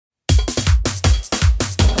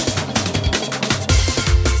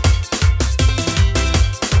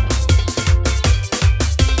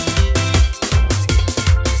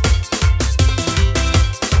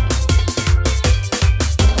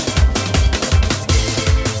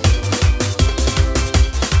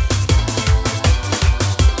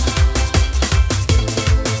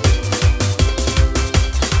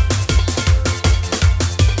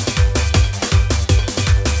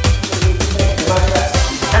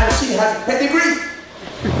has pedigree.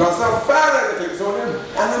 Because her father clicks on him,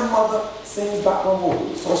 and her mother sings back on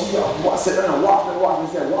vocal. So she sit down and watch and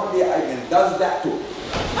said, one day I can does that too.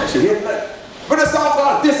 And she hit that. But it's all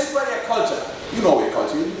called Display Your Culture. You know your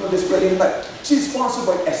culture, you know Display Your Life. She's sponsored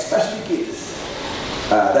by Especially Kids.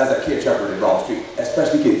 That's a kid chapter in Broad Street,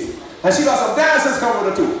 Especially Kids. And she got some dancers coming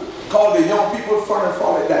with her too, called the Young People Fun and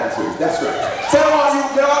Folly Dancers. That's right. Tell them all you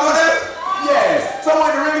all know that? Yes.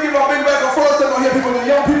 Someone can really give a big back and forth. Tell them hear people, the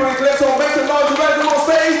young people declare.